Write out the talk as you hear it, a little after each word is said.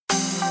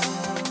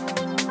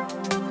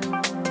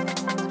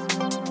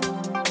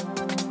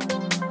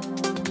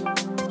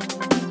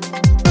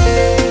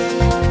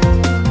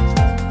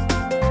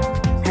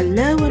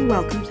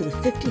welcome to the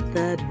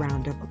 53rd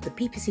roundup of the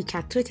PPC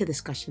Chat Twitter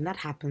discussion that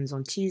happens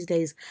on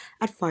Tuesdays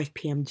at 5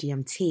 p.m.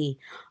 GMT.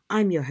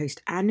 I'm your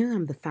host, Anu.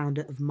 I'm the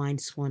founder of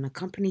MindSwan, a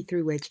company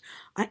through which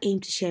I aim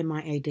to share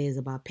my ideas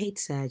about paid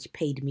search,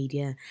 paid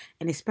media,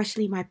 and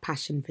especially my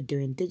passion for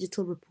doing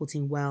digital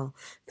reporting well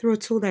through a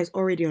tool that is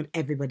already on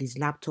everybody's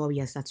laptop.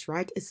 Yes, that's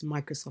right, it's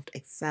Microsoft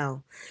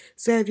Excel.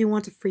 So if you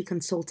want a free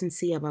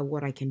consultancy about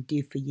what I can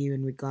do for you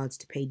in regards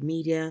to paid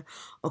media,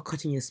 or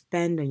cutting your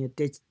spend on your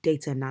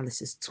data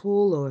analysis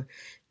tool, or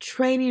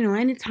training, or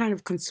any kind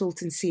of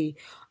consultancy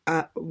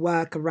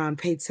work around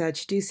paid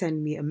search, do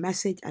send me a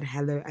message at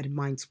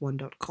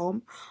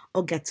hello@mindswan.com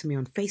or get to me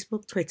on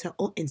Facebook, Twitter,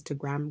 or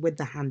Instagram with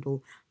the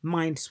handle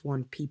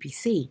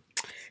MindSwanPPC.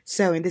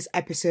 So in this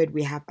episode,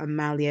 we have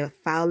Amalia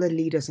Fowler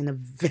lead us in a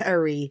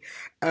very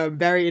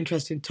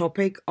interesting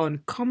topic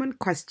on common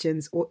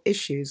questions or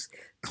issues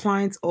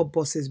clients or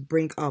bosses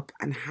bring up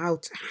and how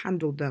to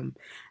handle them.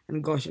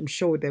 And gosh, I'm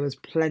sure there was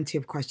plenty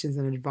of questions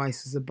and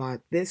advices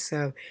about this.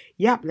 So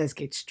let's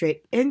get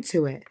straight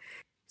into it.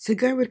 So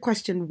going with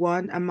question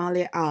one,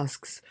 Amalia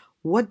asks,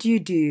 what do you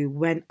do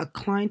when a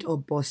client or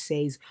boss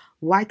says,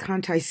 why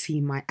can't I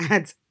see my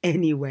ads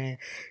anywhere?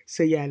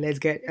 So let's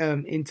get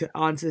into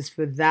answers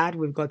for that.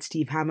 We've got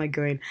Steve Hammer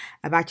going,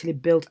 I've actually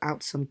built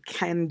out some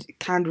canned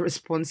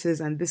responses,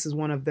 and this is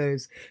one of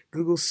those.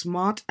 Google's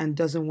smart and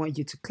doesn't want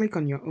you to click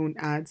on your own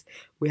ads.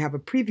 We have a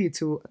preview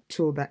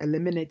tool that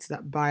eliminates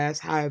that bias.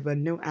 However,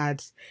 no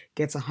ads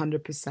gets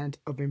 100%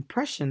 of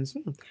impressions.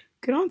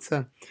 Good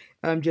answer.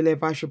 Julia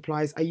Vash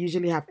replies, I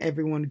usually have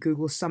everyone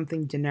Google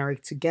something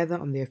generic together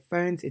on their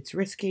phones. It's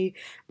risky,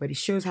 but it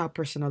shows how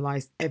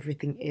personalized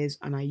everything is,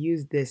 and I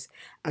use this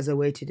as a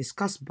way to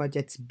discuss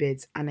budgets,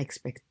 bids, and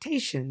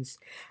expectations.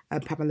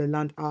 Pamela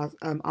Land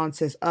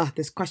answers,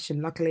 this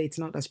question, luckily it's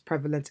not as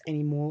prevalent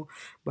anymore,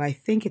 but I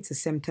think it's a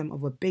symptom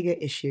of a bigger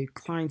issue.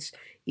 Clients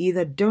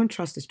either don't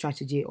trust the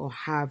strategy or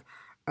have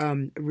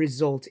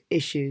result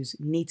issues,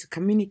 need to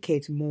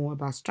communicate more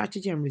about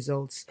strategy and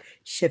results,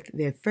 shift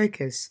their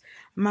focus.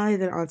 Mali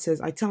then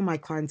answers, I tell my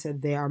clients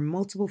that there are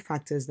multiple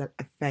factors that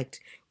affect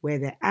where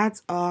their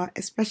ads are,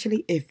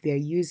 especially if they're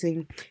used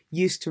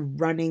to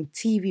running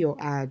TV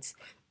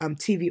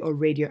or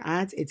radio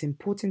ads. It's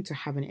important to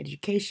have an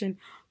education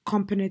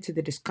component to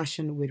the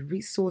discussion with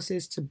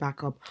resources to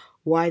back up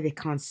why they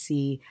can't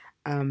see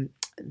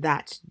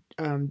that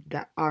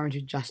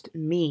aren't just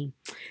me.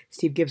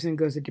 Steve Gibson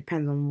goes, it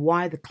depends on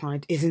why the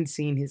client isn't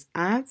seeing his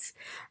ads.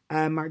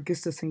 Mark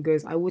Gustafson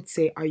goes, I would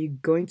say, are you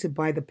going to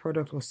buy the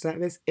product or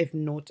service? If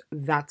not,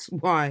 that's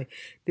why.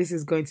 This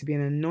is going to be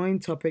an annoying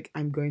topic.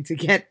 I'm going to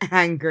get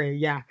angry.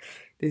 Yeah,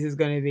 this is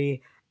going to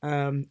be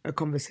a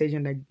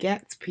conversation that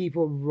gets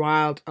people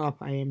riled up,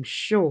 I am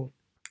sure.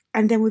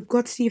 And then we've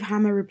got Steve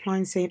Hammer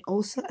replying saying,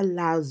 also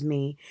allows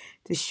me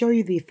to show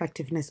you the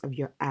effectiveness of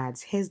your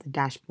ads. Here's the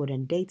dashboard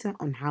and data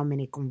on how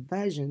many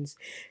conversions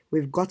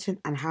we've gotten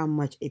and how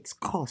much it's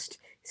cost.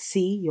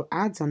 See, your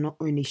ads are not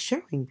only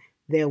showing,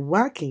 they're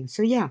working.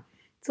 So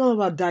it's all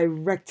about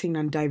directing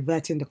and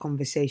diverting the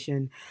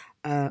conversation.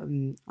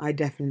 I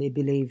definitely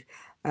believe.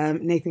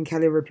 Nathan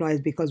Kelly replies,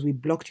 because we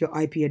blocked your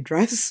IP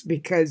address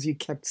because you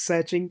kept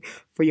searching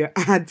for your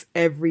ads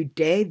every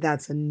day.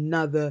 That's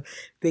another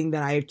thing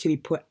that I actually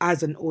put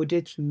as an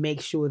audit to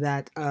make sure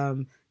that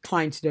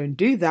clients don't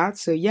do that.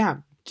 So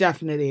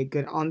definitely a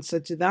good answer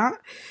to that.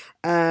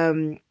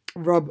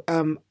 Rob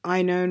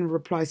Einon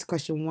replies to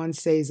question one,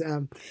 says,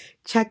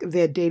 check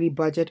their daily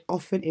budget.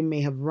 Often it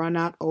may have run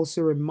out.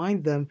 Also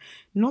remind them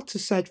not to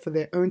search for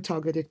their own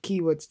targeted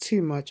keywords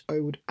too much, or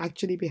it would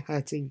actually be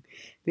hurting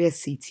their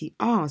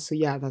CTR. So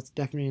that's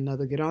definitely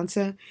another good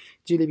answer.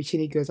 Julie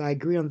Bicini goes, I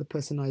agree on the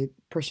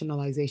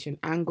personalization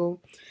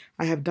angle.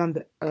 I have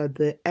done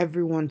the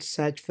everyone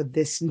search for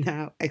this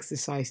now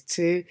exercise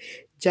too.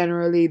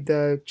 Generally,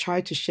 they try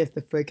to shift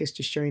the focus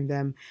to showing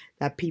them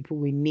that people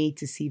we need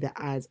to see the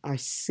ads are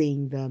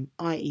seeing them,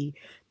 i.e.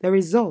 the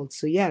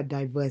results. So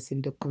diverse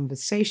in the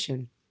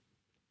conversation.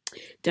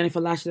 Jennifer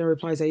Lashley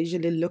replies, I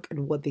usually look at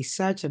what they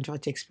search and try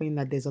to explain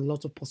that there's a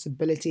lot of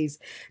possibilities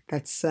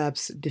that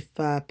SERPs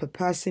differ per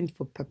person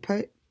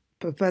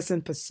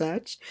per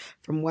search.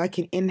 From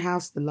working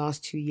in-house the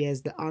last 2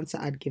 years, the answer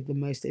I'd give the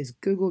most is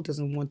Google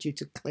doesn't want you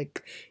to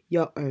click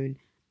your own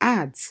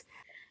ads.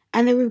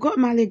 And then we've got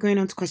Malia going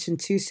on to question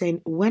two, saying,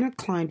 when a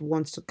client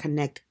wants to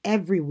connect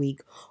every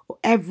week or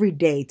every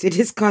day to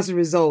discuss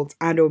results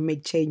and or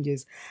make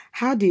changes,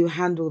 how do you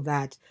handle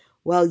that?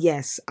 Well,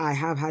 yes, I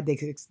have had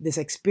this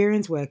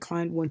experience where a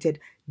client wanted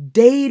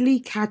daily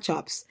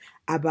catch-ups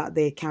about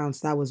the accounts.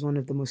 That was one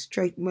of the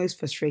most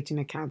frustrating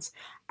accounts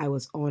I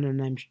was on,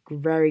 and I'm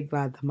very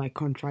glad that my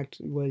contract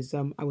was,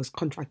 I was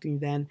contracting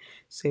then,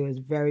 so it was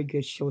very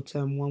good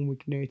short-term 1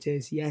 week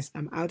notice. Yes,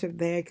 I'm out of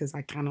there because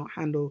I cannot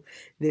handle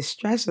this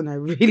stress, and I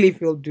really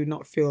do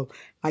not feel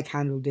like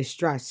handle this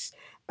stress.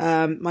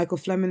 Michael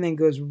Fleming then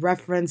goes,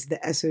 reference the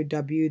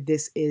SOW.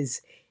 This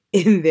is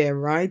in there,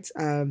 right?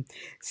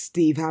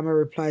 Steve Hammer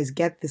replies,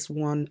 get this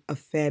one a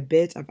fair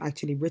bit. I've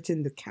actually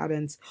written the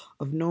cadence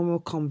of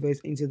normal convos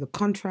into the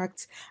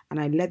contracts,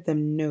 and I let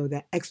them know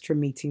that extra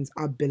meetings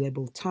are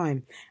billable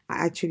time.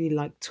 I actually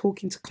like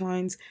talking to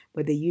clients,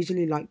 but they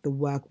usually like the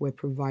work we're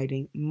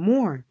providing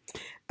more.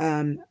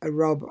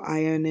 Rob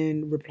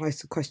Ionin replies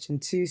to question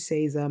two,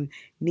 says,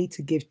 need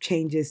to give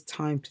changes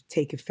time to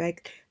take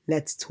effect.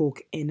 Let's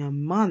talk in a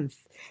month.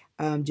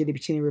 Julie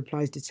Piccini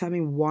replies,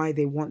 determine why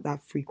they want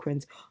that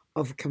frequent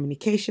of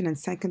communication, and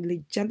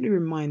secondly, gently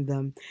remind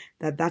them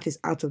that that is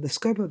out of the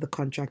scope of the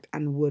contract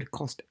and would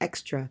cost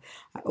extra.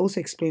 I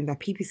also explained that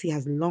PPC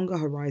has longer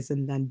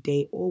horizon than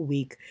day or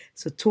week,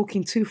 so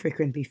talking too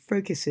frequently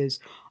focuses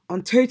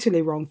on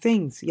totally wrong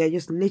things. Yeah,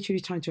 just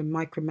literally trying to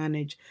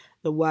micromanage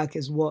the work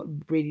is what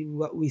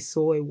we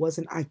saw. It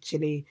wasn't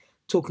actually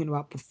talking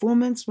about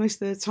performance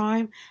most of the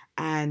time,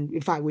 and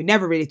in fact we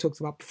never really talked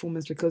about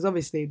performance because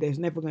obviously there's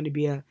never going to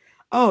be a,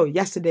 oh,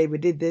 yesterday we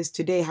did this,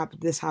 today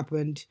happened, this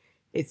happened.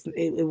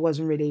 It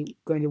wasn't really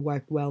going to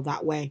work well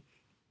that way.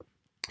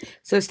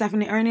 So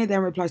Stephanie Ernie then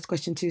replies to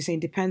question two,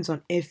 saying depends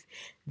on if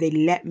they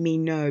let me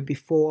know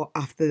before or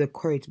after the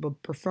quote,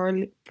 but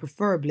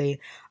preferably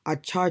I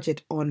charge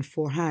it on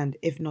forehand.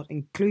 If not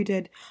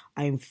included,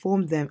 I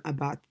inform them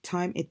about the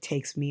time it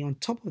takes me on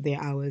top of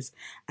their hours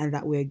and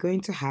that we're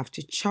going to have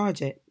to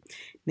charge it.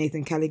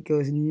 Nathan Kelly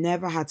goes,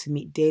 never had to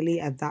meet daily.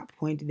 At that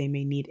point, they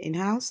may need in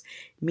house.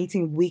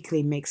 Meeting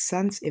weekly makes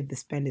sense if the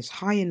spend is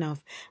high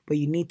enough, but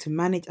you need to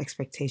manage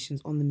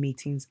expectations on the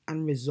meetings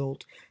and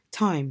result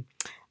time.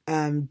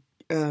 Um,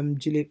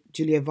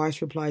 Julia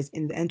Weiss replies,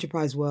 in the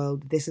enterprise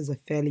world, this is a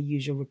fairly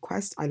usual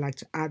request. I like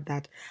to add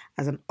that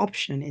as an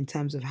option in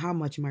terms of how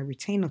much my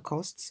retainer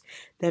costs.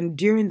 Then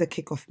during the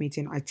kickoff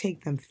meeting, I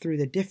take them through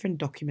the different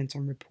documents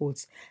and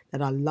reports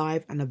that are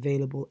live and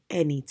available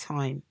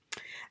anytime.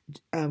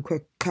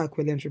 Kirk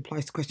Williams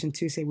replies to question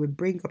two, saying we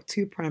bring up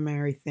two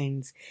primary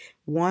things.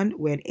 One,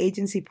 we're an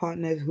agency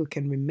partner who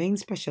can remain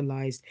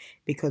specialized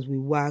because we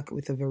work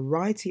with a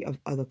variety of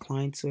other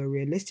clients, so a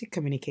realistic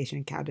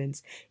communication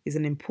cadence is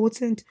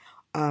important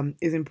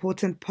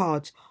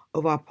part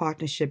of our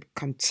partnership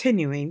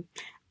continuing.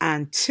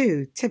 And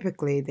two,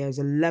 typically there's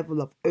a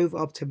level of over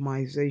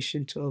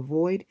optimization to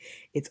avoid.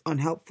 It's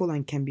unhelpful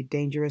and can be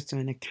dangerous to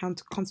an account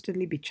to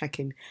constantly be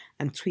checking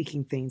and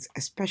tweaking things,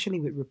 especially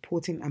with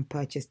reporting and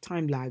purchase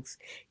time lags.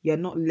 You're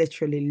not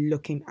literally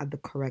looking at the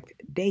correct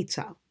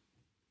data.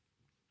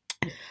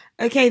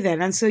 Okay,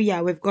 then. And so,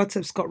 yeah, we've got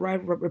Scott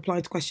Wright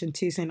replying to question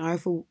two, saying, I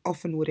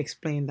often would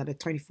explain that a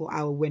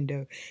 24-hour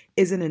window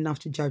isn't enough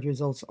to judge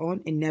results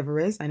on. It never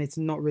is, and it's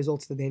not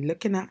results that they're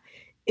looking at.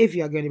 If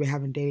you are going to be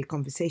having daily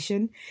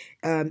conversation,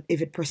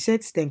 if it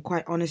persists, then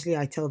quite honestly,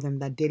 I tell them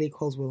that daily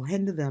calls will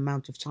hinder the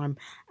amount of time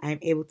I am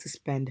able to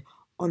spend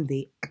on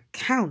the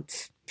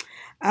account.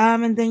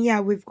 And then, yeah,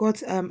 we've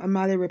got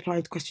Amalia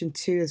replying to question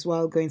two as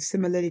well, going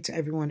similarly to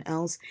everyone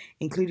else,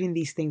 including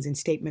these things in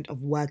statement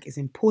of work is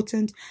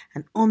important.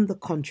 And on the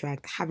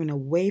contract, having a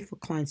way for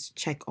clients to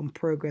check on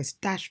progress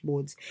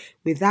dashboards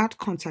without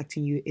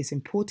contacting you is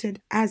important,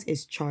 as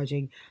is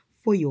charging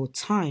for your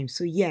time.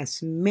 So,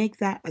 yes, make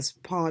that as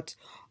part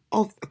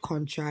of the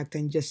contract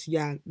and just,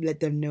 yeah,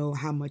 let them know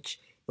how much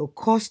it'll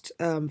cost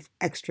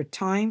extra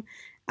time.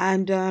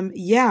 And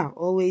yeah,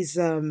 always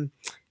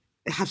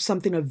have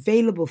something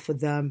available for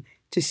them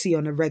to see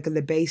on a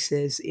regular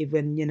basis,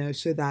 even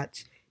so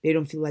that they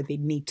don't feel like they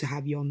need to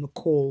have you on the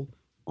call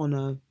on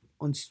a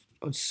on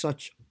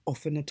such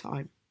often a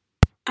time.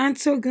 And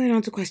so going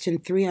on to question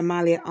three,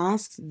 Amalia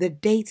asks, the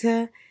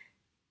data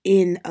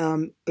in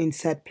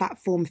said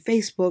platform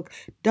Facebook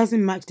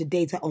doesn't match the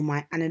data on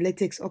my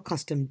analytics or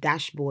custom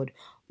dashboard.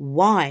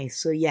 Why?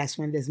 So yes,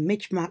 when there's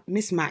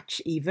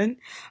mismatch even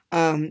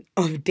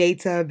of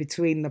data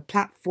between the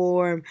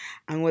platform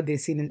and what they've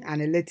seen in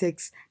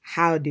analytics,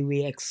 how do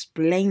we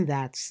explain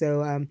that?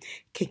 So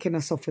kicking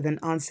us off with an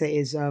answer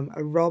is a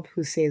Rob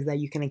who says that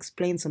you can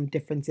explain some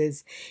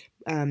differences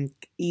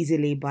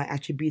easily by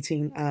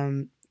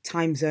attributing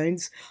time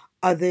zones.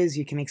 Others,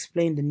 you can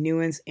explain the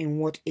nuance in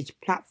what each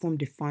platform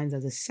defines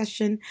as a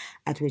session,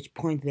 at which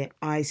point their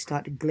eyes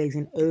start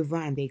glazing over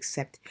and they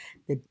accept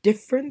the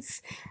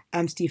difference.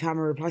 Steve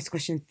Hammer replies to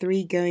question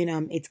three, going,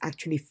 it's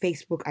actually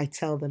Facebook. I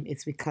tell them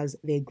it's because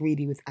they're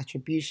greedy with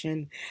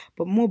attribution.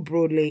 But more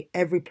broadly,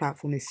 every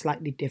platform is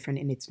slightly different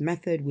in its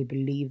method. We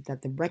believe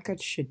that the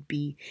record should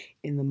be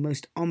in the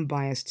most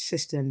unbiased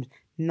systems.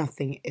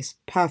 Nothing is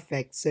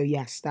perfect. So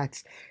yes,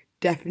 that's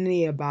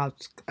definitely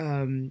about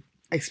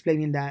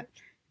explaining that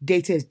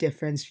data is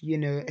different,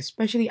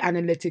 especially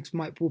analytics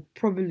will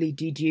probably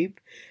dedupe.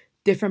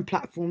 Different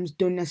platforms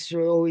don't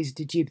necessarily always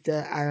dedupe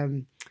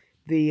the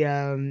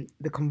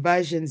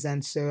conversions,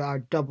 and so our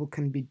double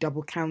can be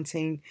double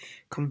counting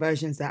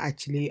conversions that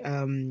actually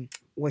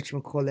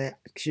whatchamacallit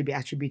should be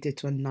attributed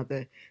to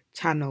another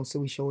channel,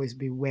 so we should always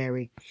be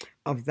wary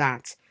of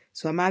that.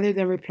 So Amalia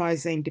then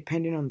replies saying,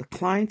 depending on the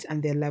client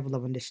and their level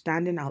of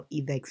understanding, I'll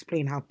either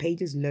explain how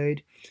pages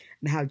load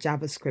and how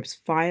JavaScript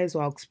fires,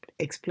 or I'll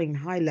explain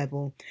high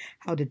level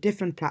how the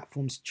different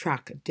platforms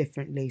track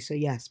differently. So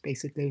yes,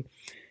 basically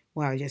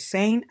what I was just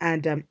saying.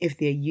 And if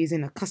they're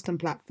using a custom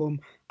platform,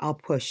 I'll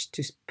push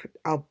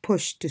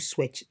to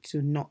switch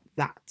to not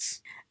that.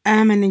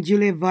 And then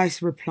Julia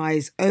Vice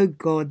replies, "Oh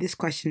God, this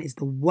question is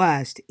the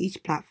worst.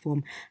 Each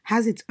platform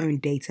has its own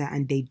data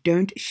and they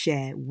don't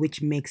share,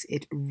 which makes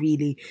it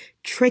really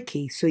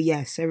tricky." So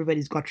yes,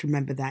 everybody's got to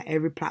remember that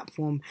every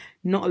platform,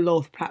 not a lot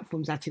of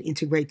platforms actually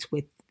integrates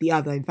with the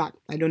other. In fact,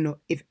 I don't know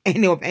if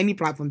any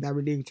platform that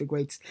really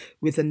integrates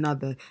with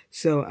another.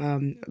 So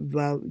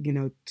well,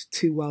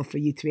 too well for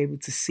you to be able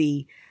to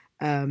see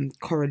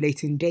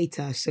correlating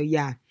data. So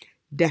yeah,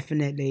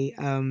 definitely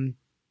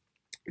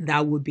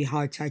that would be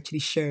hard to actually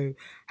show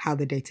how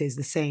the data is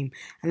the same.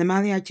 And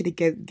Amalia actually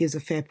gives a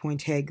fair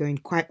point here, going,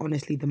 quite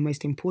honestly, the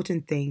most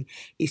important thing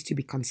is to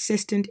be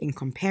consistent in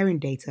comparing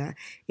data.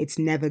 It's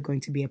never going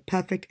to be a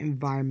perfect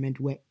environment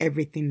where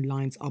everything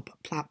lines up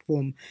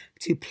platform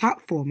to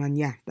platform. And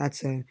yeah,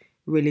 that's a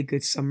really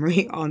good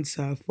summary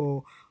answer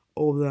for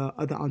all the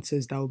other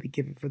answers that will be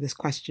given for this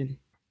question.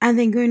 And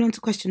then going on to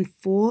question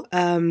 4,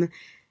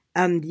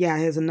 and yeah,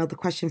 here's another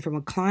question from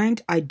a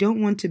client. "I don't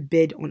want to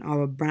bid on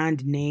our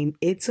brand name.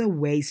 It's a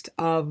waste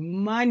of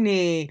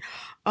money."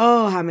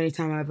 Oh, how many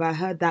times have I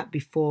heard that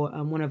before?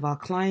 One of our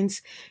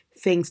clients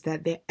thinks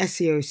that their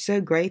SEO is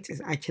so great,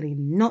 it's actually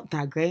not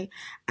that great,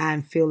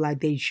 and feel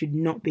like they should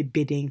not be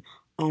bidding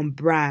on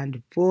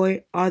brand.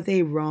 Boy, are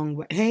they wrong,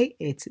 but hey,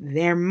 it's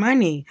their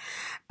money.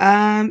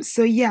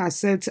 So yeah,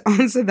 so to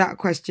answer that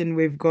question,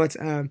 we've got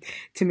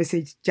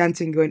Timothy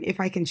Jansen going, "If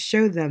I can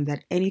show them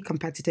that any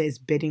competitor is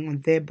bidding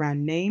on their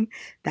brand name,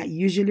 that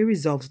usually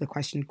resolves the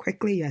question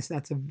quickly." Yes,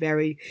 that's a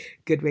very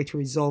good way to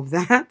resolve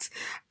that.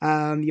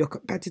 Your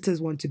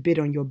competitors want to bid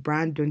on your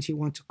brand. Don't you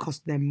want to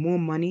cost them more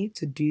money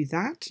to do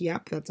that?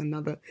 Yep, that's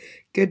another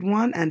good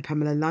one. And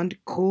Pamela Lund,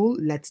 "Cool,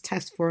 let's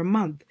test for a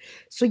month."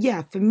 So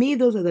yeah, for me,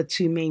 those are the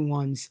two main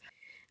ones.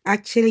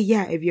 Actually,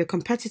 yeah, if your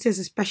competitors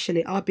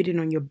especially are bidding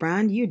on your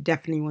brand, you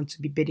definitely want to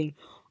be bidding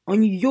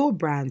on your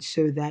brand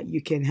so that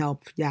you can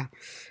help, yeah,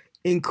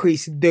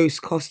 increase those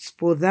costs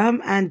for them.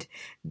 And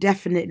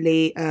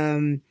definitely,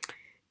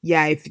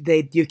 yeah, if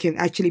you can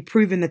actually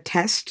prove in a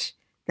test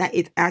that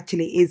it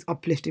actually is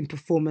uplifting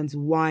performance,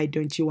 why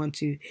don't you want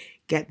to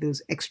get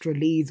those extra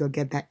leads or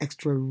get that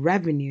extra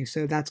revenue?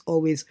 So that's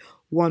always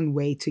one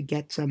way to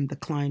get win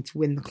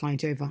the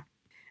client over.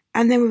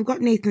 And then we've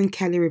got Nathan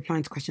Kelly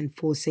replying to question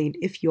 4, saying,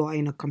 "If you are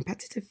in a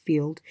competitive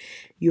field,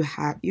 you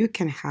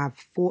can have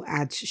 4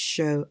 ads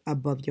show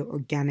above your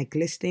organic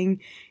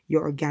listing.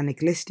 Your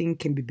organic listing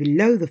can be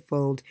below the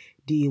fold.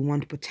 Do you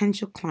want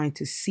potential client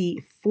to see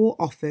 4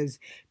 offers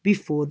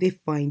before they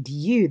find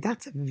you?"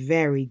 That's a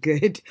very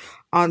good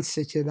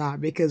answer to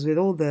that, because with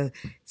all the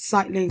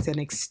site links and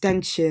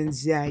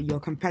extensions, yeah,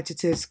 your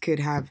competitors could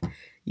have,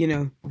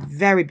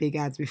 very big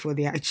ads before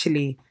they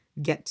actually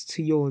get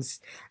to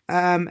yours.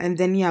 And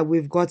then yeah,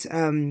 we've got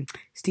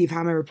Steve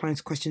Hammer replying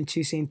to question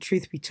 2, saying,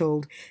 "Truth be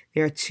told,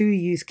 there are 2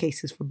 use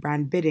cases for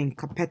brand bidding: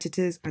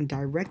 competitors and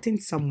directing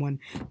someone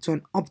to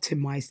an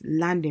optimized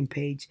landing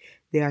page.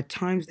 There are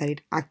times that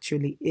it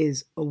actually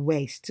is a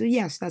waste." So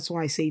yes, that's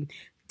why I say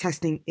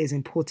testing is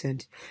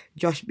important.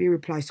 Josh B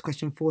replies to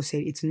question 4,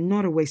 saying, "It's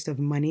not a waste of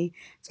money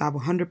to have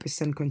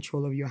 100%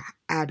 control of your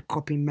ad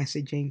copy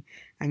messaging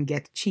and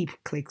get cheap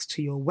clicks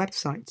to your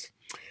website."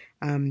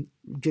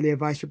 Julia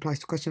Vice replies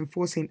to question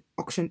 4, saying,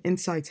 "Auction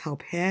insights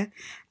help here,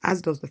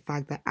 as does the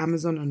fact that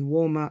Amazon and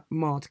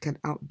Walmart can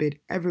outbid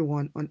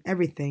everyone on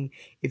everything.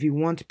 If you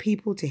want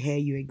people to hear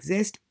you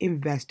exist,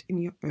 invest in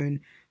your own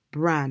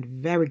brand."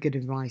 Very good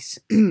advice.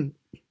 And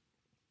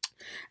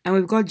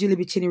we've got Julie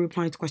Bicini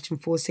replying to question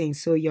 4, saying,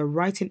 "So you're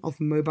writing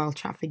off mobile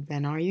traffic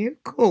then, are you?"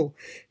 Cool.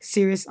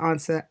 Serious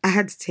answer.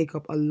 Ads take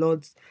up a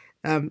lot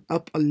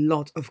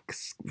of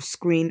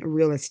screen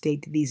real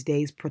estate these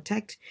days.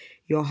 Protect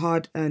your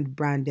hard-earned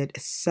branded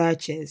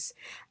searches.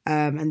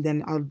 And then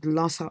the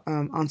last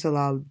answer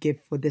I'll give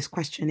for this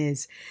question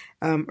is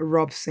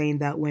Rob saying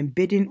that when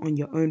bidding on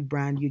your own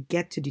brand, you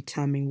get to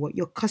determine what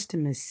your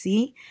customers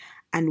see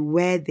and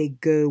where they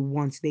go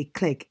once they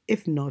click.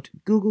 If not,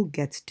 Google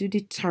gets to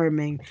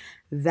determine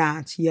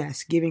that.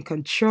 Yes, giving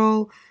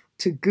control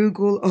to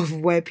Google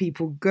of where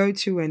people go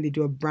to when they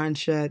do a brand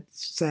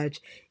search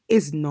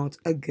is not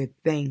a good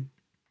thing.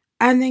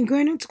 And then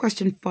going on to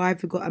question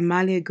 5, we got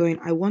Amalia going,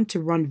 "I want to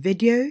run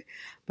video,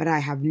 but I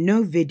have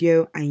no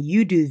video and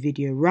you do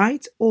video,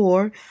 right?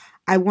 Or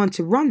I want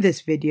to run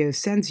this video,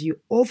 sends you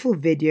awful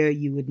video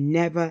you would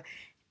never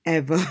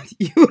ever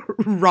you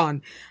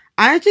run."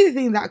 I actually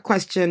think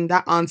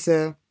that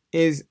answer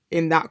is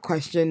in that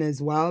question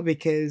as well,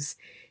 because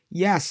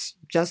yes,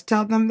 just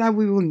tell them that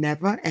we will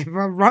never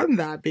ever run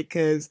that,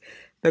 because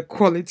the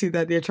quality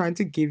that they're trying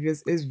to give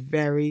us is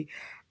very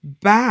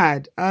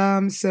bad.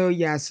 So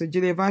yeah, so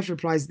Julia Vice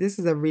replies, "This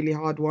is a really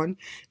hard one.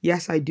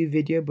 Yes, I do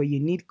video, but you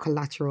need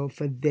collateral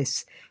for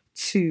this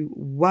to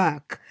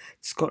work."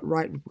 Scott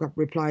Wright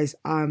replies,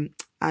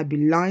 "I'd be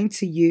lying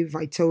to you if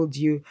I told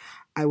you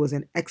I was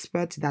an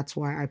expert. That's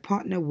why I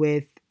partner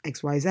with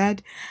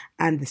XYZ.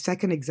 And the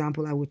second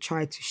example, I would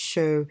try to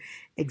show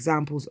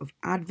examples of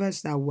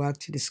adverts that work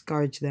to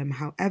discourage them.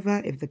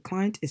 However, if the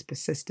client is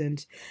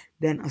persistent,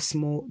 then a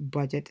small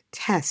budget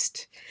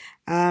test.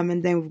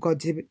 And then we've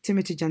got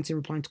Timothy Johnson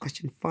replying to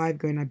question 5,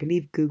 going, I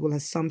believe Google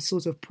has some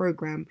sort of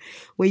program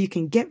where you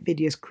can get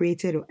videos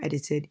created or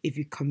edited if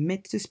you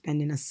commit to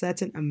spending a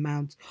certain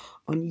amount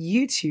on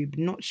YouTube.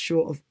 Not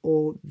sure of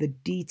all the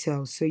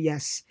details. So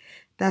yes,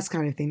 that's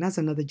kind of thing. That's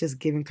another just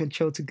giving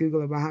control to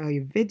Google about how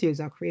your videos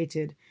are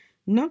created.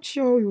 Not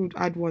sure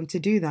I'd want to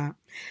do that.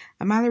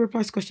 Amanda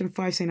replies to question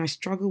 5 saying, I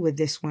struggle with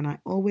this one. I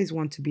always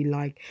want to be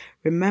like,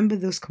 remember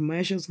those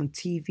commercials on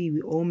TV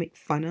we all make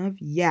fun of?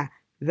 Yeah,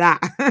 that.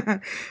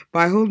 But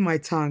I hold my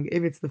tongue.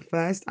 If it's the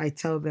first, I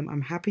tell them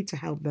I'm happy to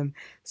help them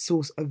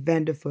source a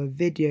vendor for a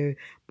video,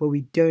 but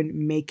we don't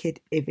make it.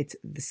 If it's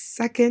the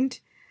second,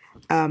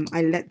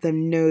 I let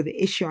them know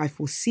the issue I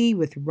foresee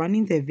with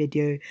running their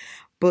video,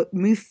 but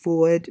move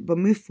forward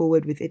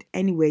with it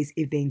anyways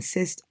if they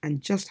insist,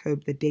 and just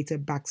hope the data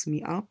backs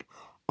me up.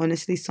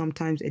 Honestly,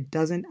 sometimes it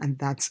doesn't, and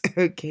that's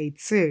okay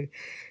too.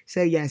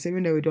 So yes,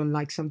 even though we don't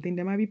like something,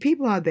 there might be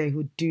people out there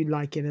who do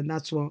like it, and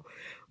that's what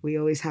we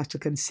always have to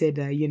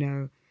consider.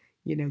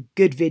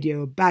 Good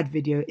video, bad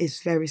video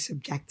is very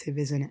subjective,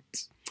 isn't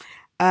it?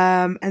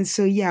 And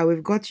so, yeah,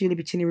 we've got Julie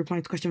Piccini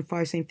replying to question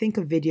 5 saying, think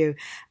of video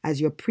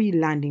as your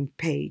pre-landing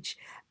page.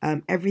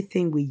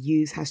 Everything we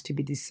use has to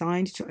be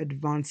designed to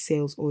advance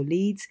sales or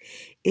leads.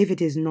 If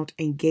it is not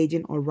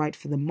engaging or right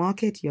for the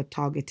market you're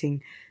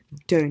targeting,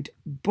 don't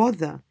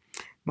bother.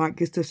 Mark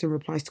Gustafson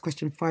replies to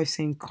question 5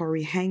 saying,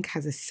 Corey Hank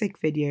has a sick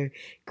video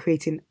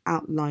creating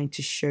outline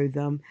to show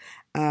them.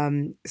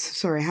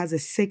 Has a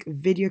sick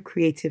video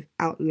creative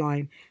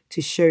outline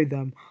to show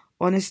them.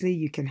 Honestly,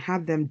 you can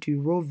have them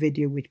do raw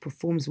video which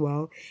performs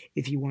well.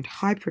 If you want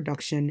high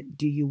production,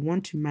 do you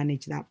want to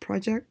manage that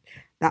project?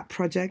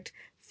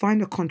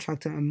 Find a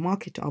contractor and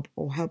mark it up,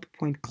 or help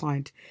point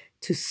client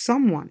to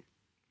someone.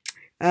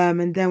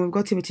 And then we've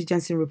got Timothy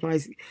Jensen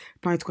replying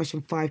to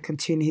question 5,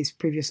 continuing his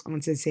previous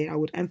answer, saying, I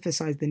would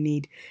emphasize the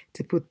need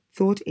to put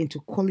thought into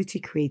quality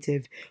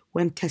creative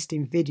when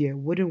testing video.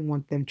 Wouldn't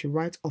want them to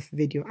write off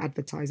video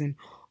advertising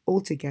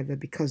altogether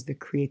because the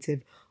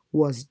creative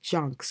was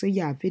junk. So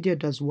yeah, video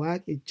does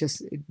work.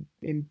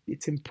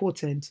 It's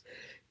important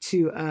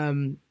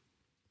to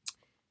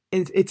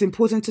it's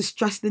important to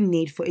stress the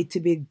need for it to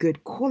be a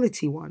good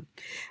quality one.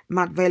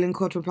 Matt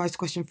Valencourt replies to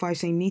question 5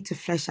 saying, need to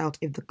flesh out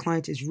if the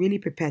client is really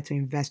prepared to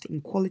invest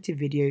in quality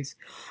videos,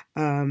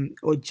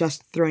 or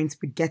just throwing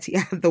spaghetti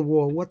at the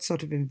wall. What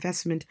sort of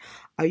investment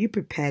are you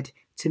prepared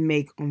to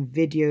make on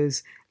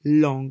videos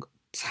long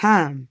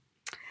term?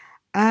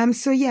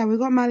 So yeah, we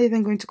got Mali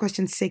then going to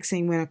question 6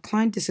 saying, when a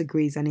client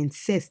disagrees and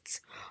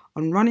insists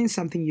on running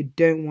something you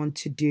don't want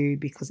to do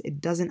because it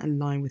doesn't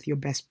align with your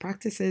best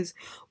practices,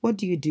 what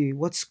do you do?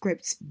 What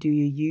scripts do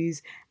you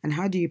use? And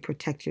how do you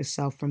protect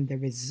yourself from the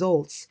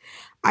results?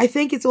 I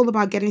think it's all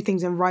about getting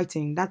things in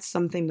writing. That's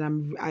something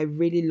that I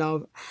really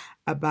love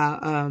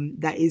about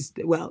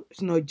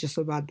it's not just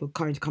about the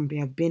current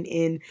company I've been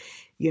in,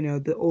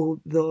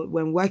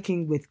 when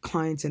working with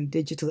clients and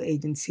digital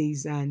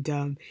agencies,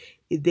 and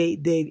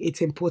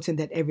it's important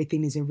that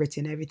everything is in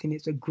written, everything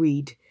is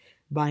agreed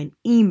by an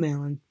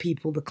email, and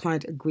the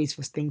client agrees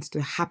for things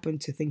to happen,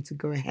 to things to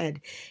go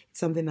ahead. It's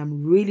something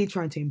I'm really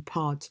trying to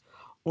impart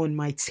on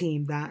my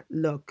team, that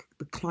look,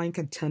 the client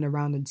can turn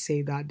around and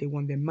say that they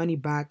want their money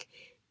back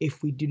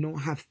if we do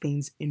not have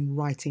things in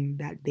writing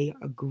that they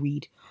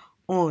agreed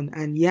on.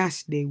 And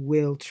yes, they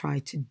will try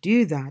to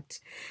do that.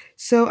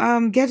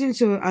 So getting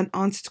to an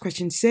answer to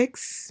question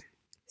 6.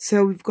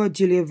 So we've got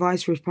Julia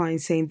Weiss replying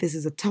saying, this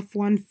is a tough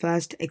one.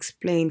 First,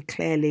 explain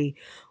clearly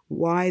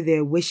why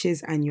their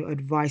wishes and your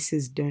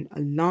advices don't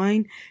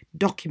align.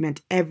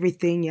 Document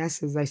everything.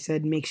 Yes, as I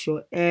said, make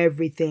sure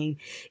everything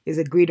is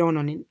agreed on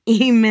an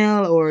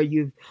email, or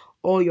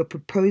your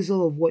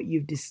proposal of what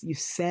you've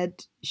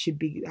said should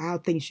be, how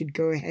things should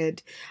go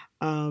ahead,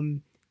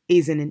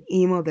 is in an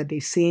email that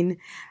they've seen.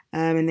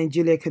 And then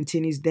Julia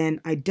continues,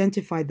 then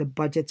identify the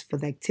budgets for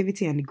the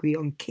activity and agree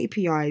on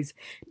KPIs,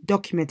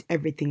 document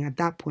everything. At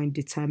that point,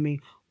 determine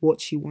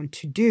what you want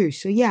to do.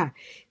 So yeah,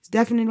 it's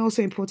definitely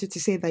also important to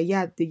say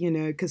that,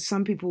 because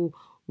some people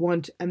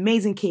want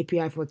amazing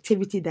KPI for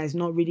activity that is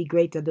not really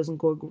great, that doesn't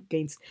go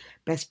against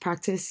best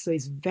practice. So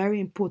it's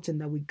very important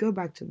that we go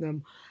back to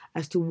them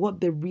as to what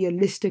the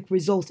realistic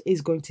result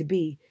is going to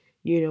be,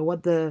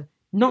 what the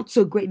not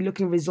so great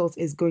looking result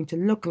is going to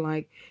look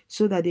like,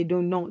 so that they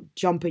do not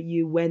jump at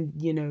you when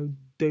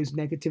those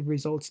negative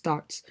results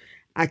starts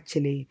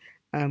actually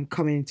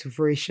coming into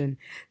fruition.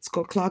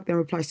 Scott Clark then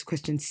replies to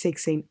question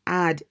 6 saying,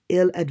 add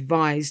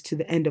ill-advised to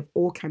the end of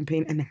all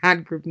campaign and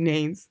ad group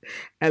names,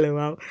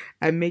 lol,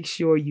 and make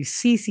sure you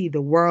CC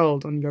the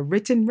world on your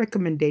written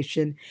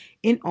recommendation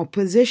in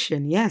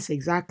opposition. Yes,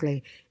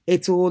 exactly.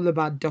 It's all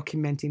about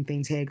documenting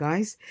things here,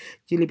 guys.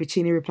 Julie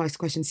Piccini replies to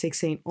question 6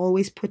 saying,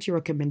 always put your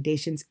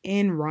recommendations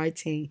in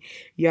writing.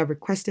 You have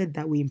requested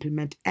that we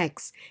implement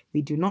X.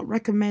 We do not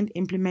recommend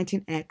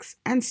implementing X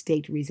and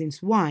state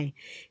reasons why.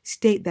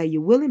 State that you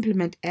will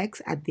implement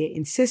X at their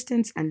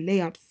insistence and lay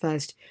out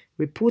first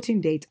reporting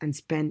date and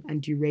spend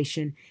and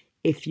duration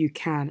if you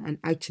can, and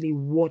actually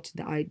what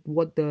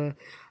the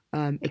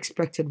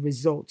expected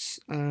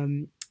results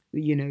you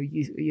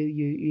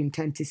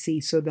intend to see,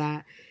 so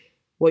that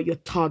what your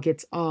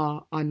targets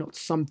are not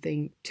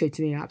something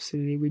totally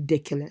absolutely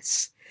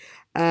ridiculous.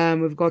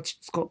 We've got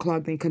Scott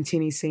Clark then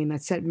continues saying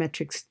that set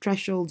metrics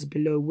thresholds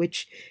below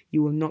which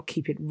you will not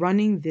keep it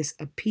running. This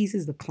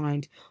appeases the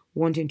client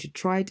wanting to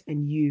try it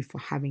and you for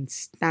having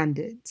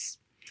standards.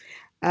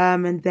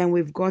 And then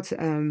we've got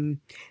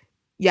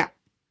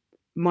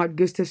Mark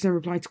Gustafson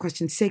replying to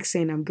question 6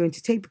 saying, I'm going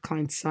to take the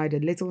client's side a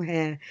little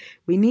here.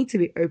 We need to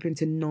be open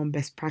to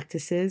non-best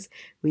practices.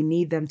 We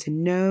need them to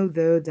know,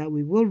 though, that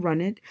we will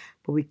run it,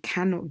 but we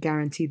cannot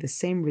guarantee the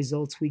same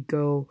results we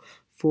go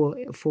for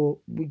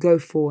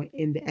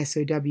in the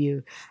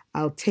SOW.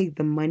 I'll take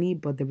the money,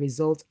 but the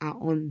results are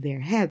on their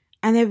head.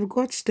 And then we've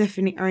got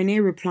Stephanie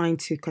Arne replying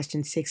to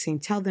question 6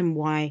 saying, tell them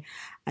why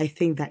I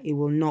think that it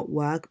will not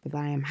work, but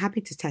I am happy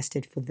to test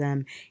it for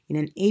them in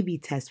an A/B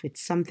test with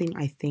something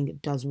I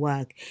think does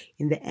work.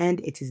 In the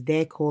end, it is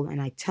their call,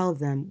 and I tell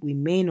them we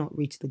may not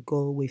reach the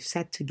goal we've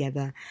set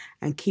together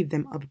and keep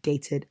them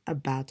updated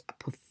about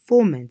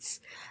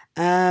performance.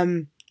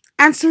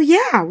 And so,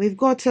 yeah, we've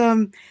got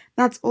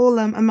that's all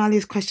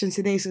Amalia's questions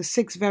today. So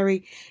 6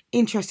 very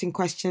interesting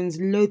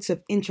questions, loads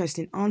of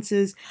interesting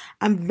answers,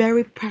 and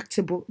very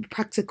practical,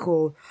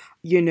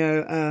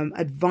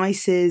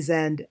 advices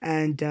and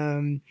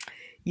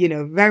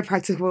very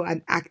practical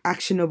and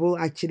actionable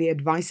actually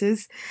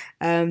advices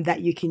that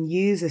you can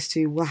use as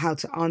to how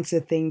to answer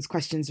things,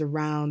 questions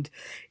around,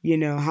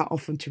 how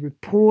often to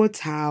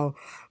report,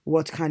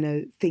 what kind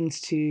of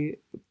things to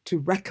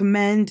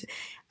recommend,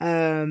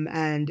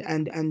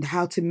 and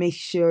how to make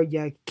sure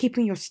you're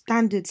keeping your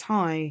standards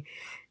high,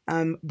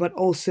 but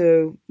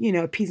also,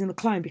 appeasing the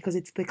client, because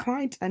it's the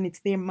client and it's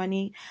their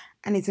money,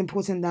 and it's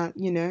important that,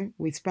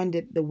 we spend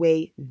it the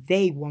way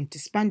they want to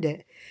spend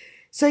it.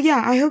 So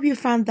yeah, I hope you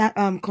found that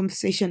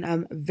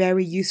conversation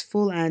very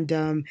useful,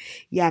 and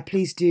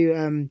please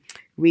do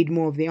read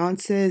more of the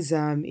answers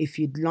if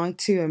you'd like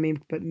to. I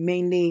mean, but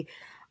mainly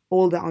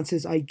all the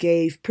answers I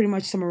gave pretty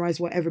much summarized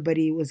what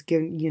everybody was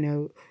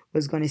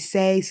was going to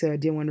say. So I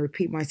didn't want to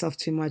repeat myself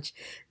too much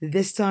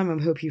this time. I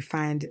hope you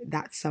find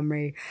that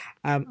summary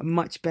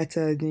much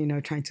better,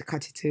 trying to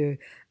cut it to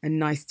a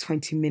nice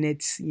 20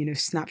 minutes,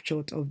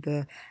 snapshot of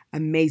the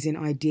amazing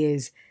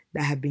ideas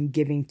that have been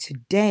given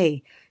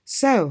today.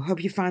 So,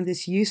 hope you found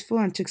this useful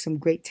and took some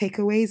great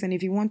takeaways. And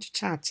if you want to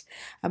chat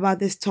about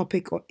this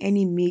topic or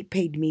any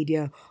paid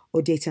media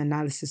or data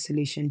analysis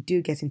solution,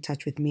 do get in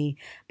touch with me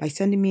by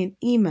sending me an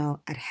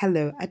email at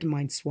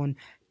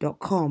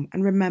hello@mindswan.com.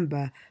 And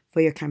remember,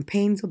 for your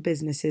campaigns or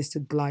businesses to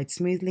glide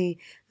smoothly,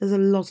 there's a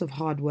lot of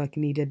hard work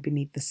needed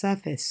beneath the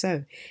surface.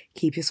 So,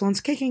 keep your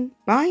swans kicking.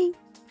 Bye.